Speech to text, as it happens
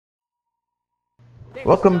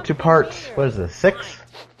Welcome to part, what is this, 6?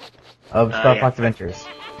 Of Star Fox Adventures.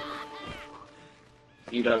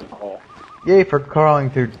 You dug a hole. Yay for crawling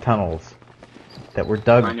through tunnels that were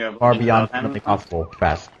dug far beyond humanly possible.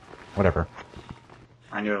 Fast. Whatever.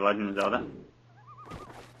 Aren't you a Legend of Zelda?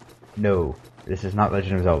 No, this is not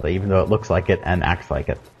Legend of Zelda, even though it looks like it and acts like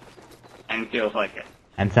it. And feels like it.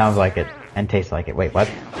 And sounds like it. And tastes like it. Wait, what?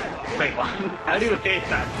 Wait, what? How do you taste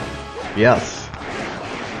that? Yes.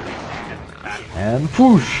 And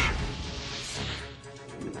whoosh!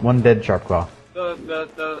 One dead sharp claw.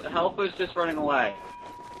 The health was just running away.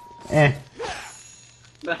 Eh.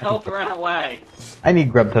 The health ran away. I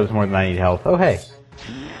need grub tubs more than I need health. Oh, hey.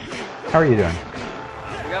 How are you doing?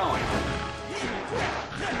 How's it going?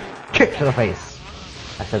 Kick to the face.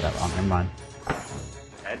 I said that wrong. Never mind.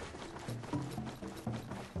 Dead?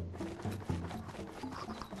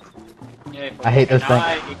 Yay, I hate this thing.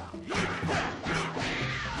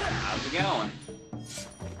 How's it going?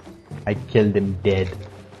 I killed him dead.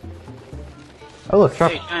 Oh look,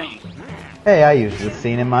 sharp. Hey, Shiny. Hey, I used this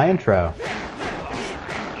scene in my intro.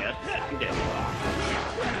 Yes, you did.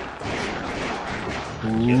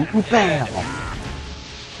 Ooh, bam!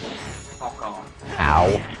 Fuck off.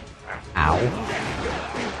 Ow. Ow.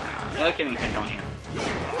 You like getting hit, don't you?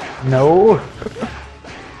 No.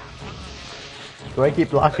 Do I keep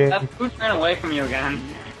blocking? That food ran away from you again.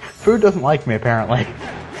 Food doesn't like me, apparently.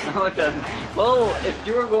 No, it doesn't. Well, if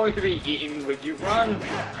you were going to be eaten, would you run?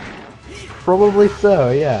 Probably so,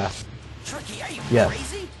 yeah. Tricky, are you Yes.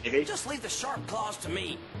 crazy? Maybe. Just leave the sharp claws to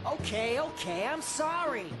me. Okay, I'm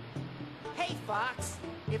sorry. Hey, Fox,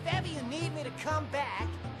 if ever you need me to come back,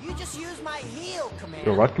 you just use my heel command.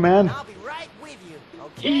 Your what command? And I'll be right with you,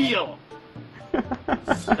 okay? Heel!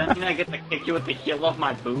 Does that mean I get to kick you with the heel of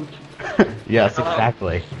my boot? Yes,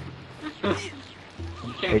 exactly. You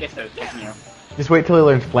can't get those, can you? Just wait till he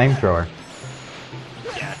learns flamethrower.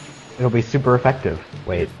 Yeah. It'll be super effective.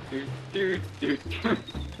 Wait. Dude.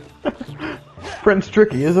 Prince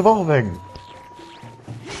Tricky is evolving!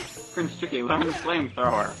 Prince Tricky, learn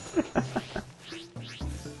flamethrower.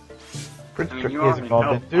 Prince I mean, Tricky you is already evolved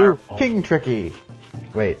know into powerful. King Tricky!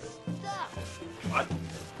 Wait. What?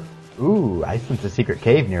 Ooh, I sense a secret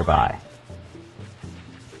cave nearby.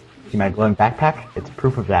 See my glowing backpack? It's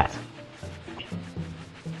proof of that.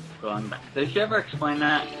 Going back. Did she ever explain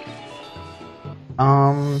that?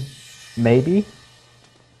 Maybe?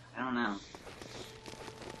 I don't know.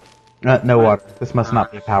 No water. This must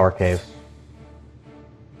not be a power cave.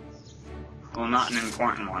 Well, not an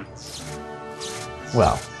important one.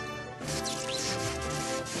 Well.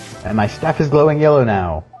 And my staff is glowing yellow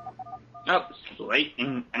now. Oh, slight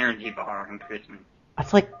energy bar increasement.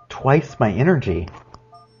 That's like twice my energy.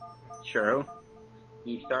 True.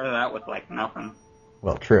 You started out with like nothing.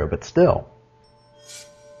 Well, true, but still.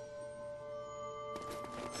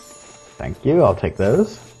 Thank you, I'll take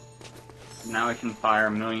those. Now I can fire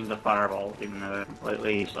millions of fireballs, even though they're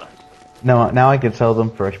completely useless. No, now I can sell them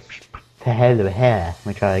for a head of hair. Let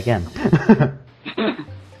me try again.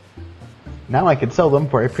 Now I can sell them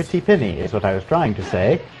for a pretty penny, is what I was trying to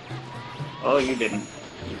say. Oh, you didn't.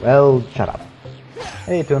 Well, shut up.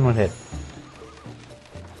 Hey, 2-in-1 hit.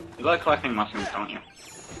 You like collecting mushrooms, don't you?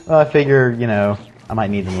 Well, I figure, you know, I might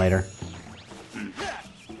need them later.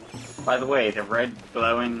 By the way, the red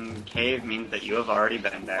glowing cave means that you have already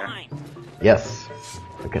been there. Fine. Yes,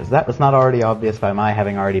 because that was not already obvious by my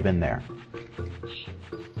having already been there.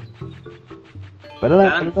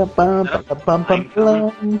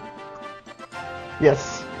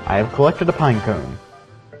 Yes, I have collected a pine cone.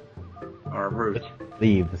 Or a root.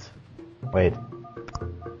 Leaves. Wait.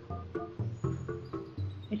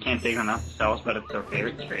 You can't dig enough to tell us that it's their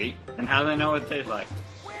favorite trait. And how do they know what it tastes like?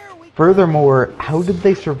 Furthermore, how did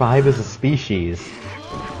they survive as a species?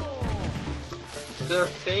 Their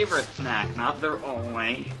favorite snack, not their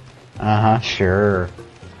only. Uh-huh, sure.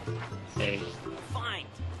 Hey, Fine.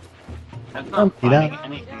 that's not You finding know.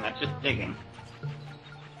 anything, that's just digging.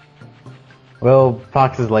 Well,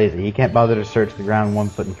 Fox is lazy. He can't bother to search the ground 1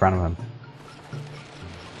 foot in front of him.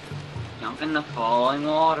 Jump in the falling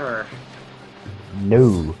water.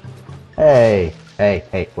 No. Hey,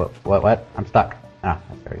 what? I'm stuck. Ah,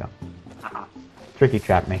 there we go. Uh-huh. Tricky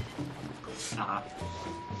trapped me. Uh-huh.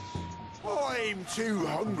 I'm too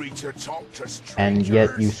hungry to talk to strangers. And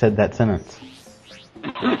yet you said that sentence.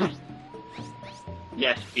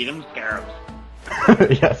 Yes, feed them scarabs.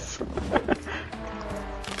 Yes.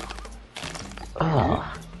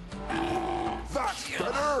 Ugh. That's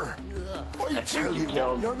better. I tell you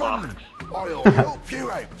killed what, young Fox. un, I'll help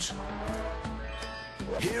you out.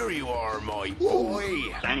 Here you are, my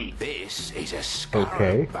boy. Shiny. This is a scarab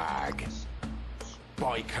Okay. bag.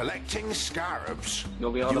 By collecting scarabs,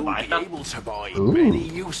 You'll be able to buy stuff? able to buy Ooh. many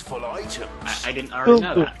useful items. I didn't already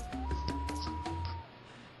know that.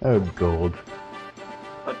 Oh, gold.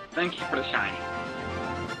 But thank you for the shiny.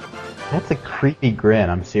 That's a creepy grin,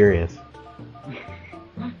 I'm serious.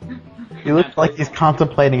 He looks like he's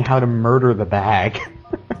contemplating how to murder the bag.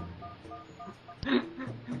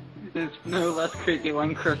 It's no less creepy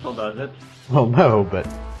when Crystal does it. Well, no, but...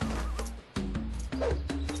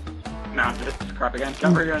 Now this crap again.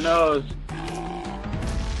 Cover your nose.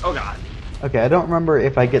 Oh god. Okay, I don't remember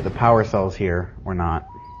if I get the power cells here or not.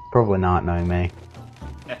 Probably not, knowing me.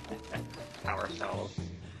 Power cells.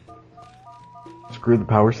 Screw the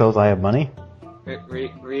power cells, I have money?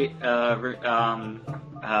 Really? A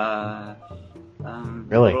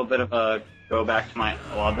little bit of a go back to my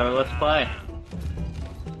other Let's Play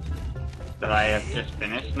that I have just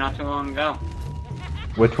finished not too long ago.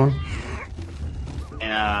 Which one? In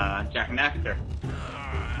Jack and Daxter.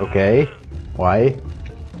 Okay. Why?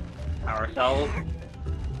 Power cells.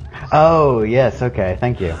 Oh, yes, okay,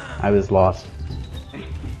 thank you. I was lost.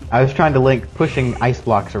 I was trying to link pushing ice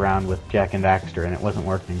blocks around with Jack and Daxter, and it wasn't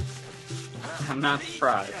working. I'm not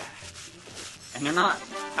surprised. And they're not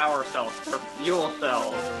power cells, they're fuel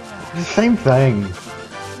cells. The same thing.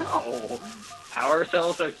 No. Power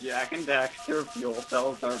cells are Jack and Daxter, fuel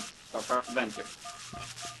cells are Star Adventure.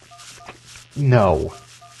 No.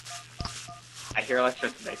 I hear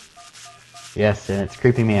electricity. Yes, and it's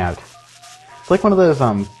creeping me out. It's like one of those,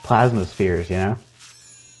 plasma spheres, you know?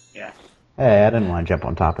 Yes. Hey, I didn't want to jump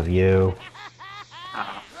on top of you.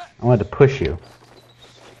 Uh-huh. I wanted to push you.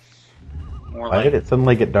 More Why like did it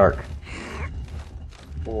suddenly get dark?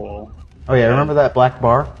 cool. Oh yeah, remember that black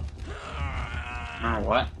bar? Remember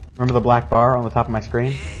what? Remember the black bar on the top of my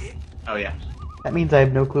screen? Oh yeah. That means I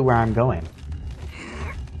have no clue where I'm going.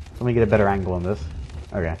 Let me get a better angle on this.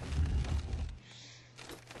 Okay.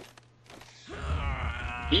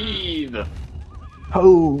 Eve!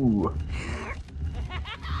 Oh!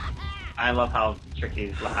 I love how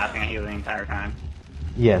Tricky's laughing at you the entire time.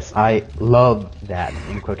 Yes, I love that,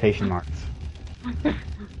 in quotation marks.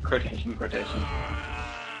 Quotation.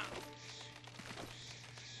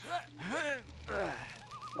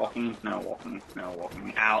 Walking in snow,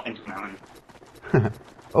 walking out into mountain.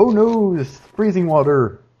 Oh no, this freezing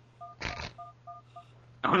water!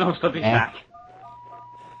 Oh no, something's back.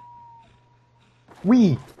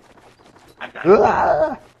 Wee! I've got it.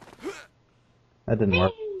 Ah! That didn't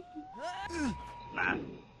work.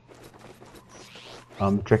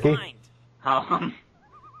 Nah. Tricky? I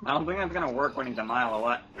don't think that's gonna work when he's a mile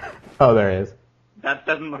away. Oh, there it is. That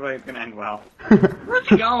doesn't look like it's gonna end well. Where's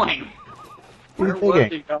he going? Where was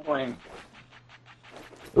he going?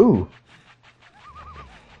 Ooh.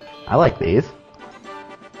 I like these.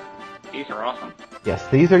 These are awesome. Yes,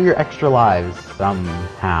 these are your extra lives,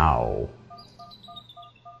 somehow.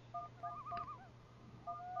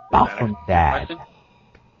 Awesome, Dad. Question?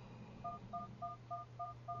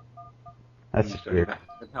 That's just weird.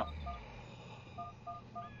 No.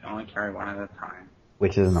 Only carry one at a time.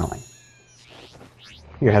 Which is annoying.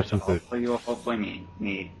 Here, have some food. Hopefully you'll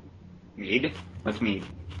need. Mead? What's mead?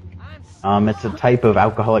 It's a type of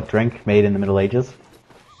alcoholic drink made in the Middle Ages.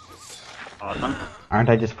 Awesome. Aren't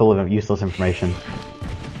I just full of useless information?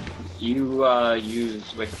 You,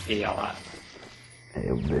 use Wikipedia a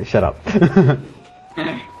lot. Shut up.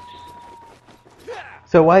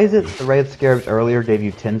 So why is it the red scarabs earlier gave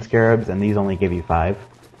you 10 scarabs and these only give you 5?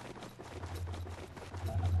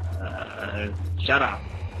 Shut up.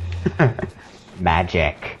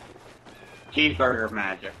 Magic. Cheeseburger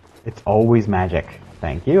magic. It's always magic.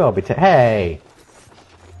 Thank you, I'll be hey!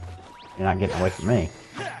 You're not getting away from me.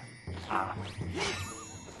 Yeah,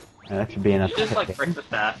 that should be enough. Just like break the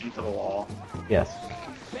staff into the wall. Yes.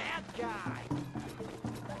 Bad guy.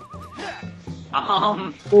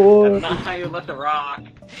 Or That's not how you lift a rock.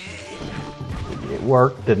 it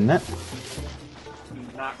worked, didn't it?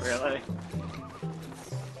 Not really.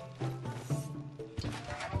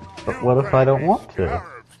 But what if I don't want to?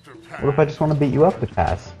 What if I just want to beat you up to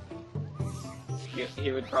pass?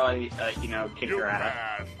 He would probably, kick your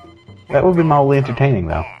ass. That would be mildly entertaining,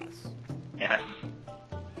 though. Yeah.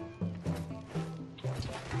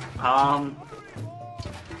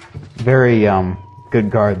 Very, good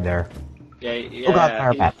guard there. Yeah, Oh god,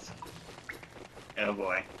 fire bats. Oh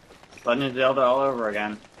boy. Legend of Zelda all over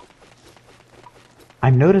again.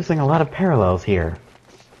 I'm noticing a lot of parallels here.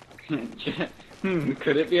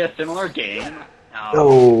 Could it be a similar game? No.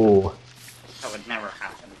 Oh. That would never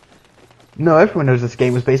happen. No, everyone knows this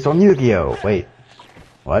game was based on Yu-Gi-Oh! Wait.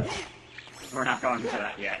 What? We're not going to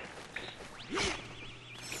that yet.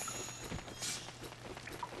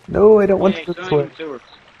 No, I don't want Yay, to go this swimming way. in sewers.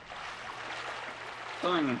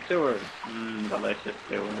 Swimming in sewers. Delicious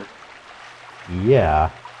sewers. Yeah.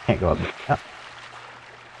 Can't go up there. Oh,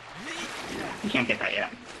 You can't get that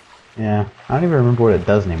yet. yeah. I don't even remember what it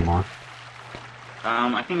does anymore.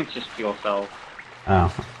 I think it's just fuel cells.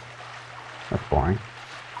 Oh. That's boring.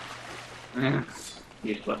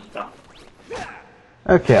 Useless stuff.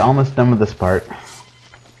 Okay, almost done with this part. I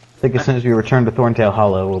think as soon as we return to Thorntail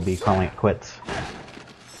Hollow, we'll be calling it quits.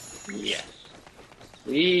 Yes.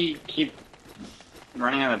 We keep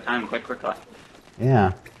running out of time quite quickly.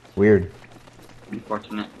 Yeah. Weird.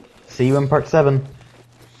 Unfortunate. See you in part 7.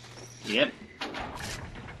 Yep.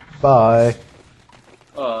 Bye.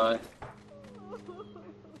 Bye.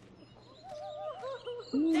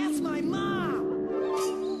 That's my mom!